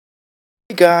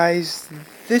Guys,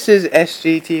 this is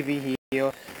SGTV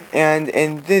here, and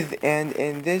in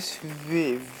this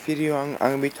video, I'm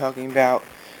gonna be talking about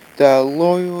the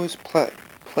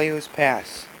Players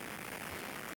Pass.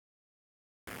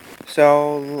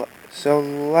 So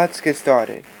let's get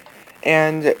started.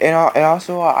 And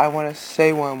also I want to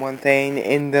say one thing.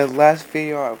 In the last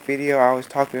video I was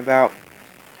talking about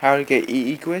how to get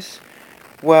Equus.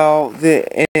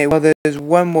 There's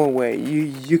one more way.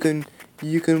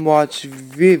 You can watch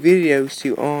videos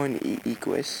to own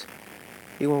Equus.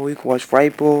 We can watch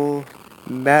Ripple,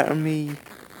 Battery.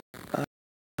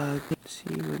 Let's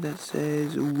see what that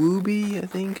says. Wooby, I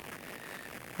think.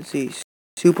 Let's see,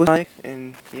 Super Sonic,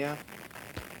 and yeah.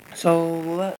 So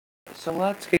let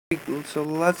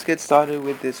let's get started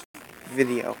with this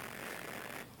video.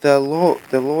 The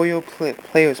loyal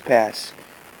players pass.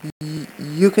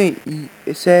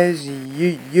 It says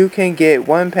you can get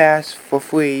one pass for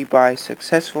free by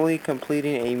successfully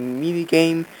completing a mini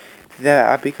game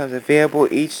that becomes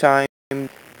available each time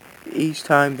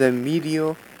the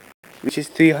meteor reaches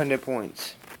 300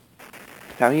 points.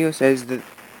 Down here says that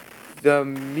the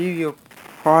meteor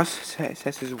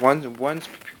processes once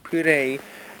per day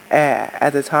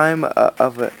at the time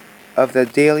of the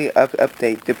daily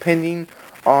update, depending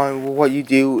on what you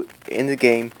do in the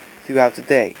game throughout the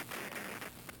day.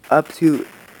 Up to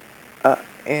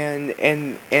and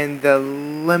the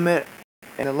limit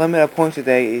of points a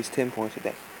day is 10 points a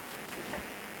day.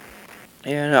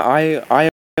 And I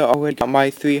already got my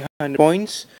 300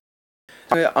 points.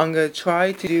 I'm gonna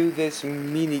try to do this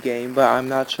mini game, but I'm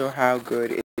not sure how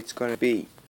good it's gonna be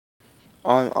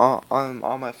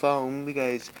on my phone,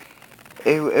 because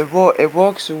it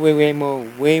works way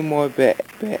more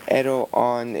better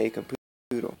on a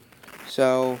computer.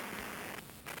 So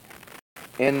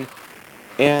and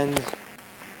let's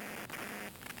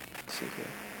see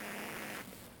here.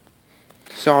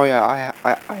 Sorry, I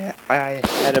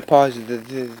had to pause the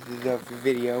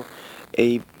video,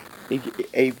 a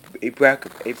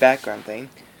background thing.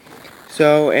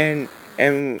 So and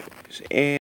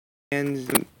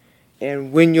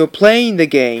when you're playing the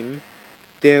game,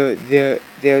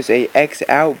 there's a X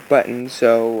out button.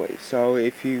 So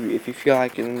if you feel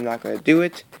like you're not gonna do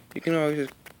it, you can always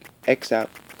just X out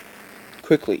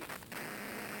quickly.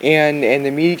 And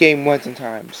the mini game runs in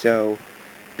time, so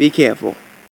be careful.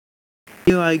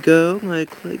 Here I go. I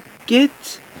click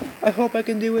get. I hope I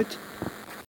can do it.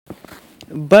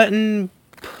 Button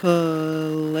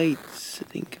plates, I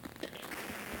think.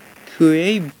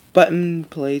 Create button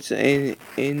plates in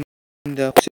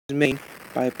the main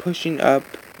by pushing up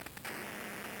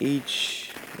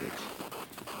each plate.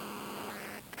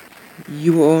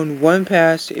 You will earn one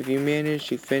pass if you manage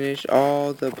to finish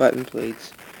all the button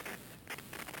plates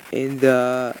in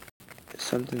the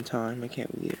something time. I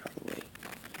can't read it all the way.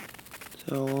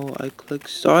 So I click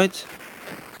start.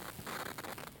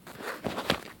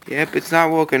 Yep, it's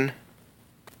not working.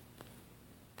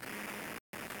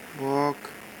 Work.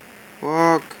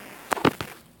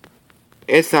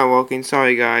 It's not working.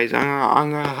 Sorry, guys.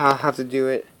 I'm gonna have to do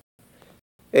it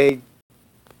a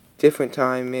different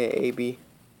time, maybe.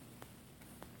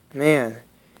 Man,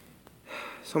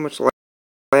 so much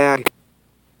lag.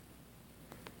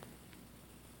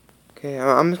 Okay,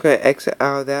 I'm just gonna exit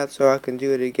out of that so I can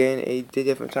do it again a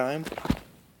different time.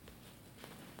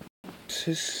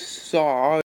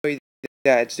 Sorry,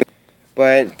 that's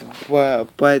that's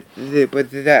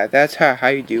how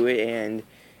you do it,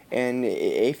 and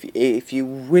if you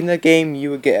win the game,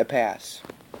 you would get a pass.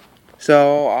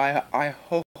 So I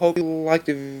hope you liked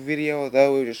the video,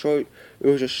 though it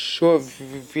was a short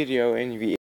video, and if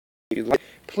you like,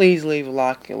 please leave a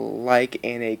like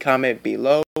and a comment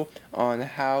below on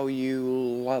how you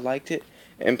liked it,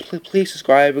 and please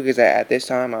subscribe, because at this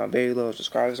time I'm very low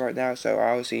subscribers right now. So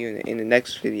I will see you in the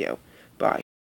next video.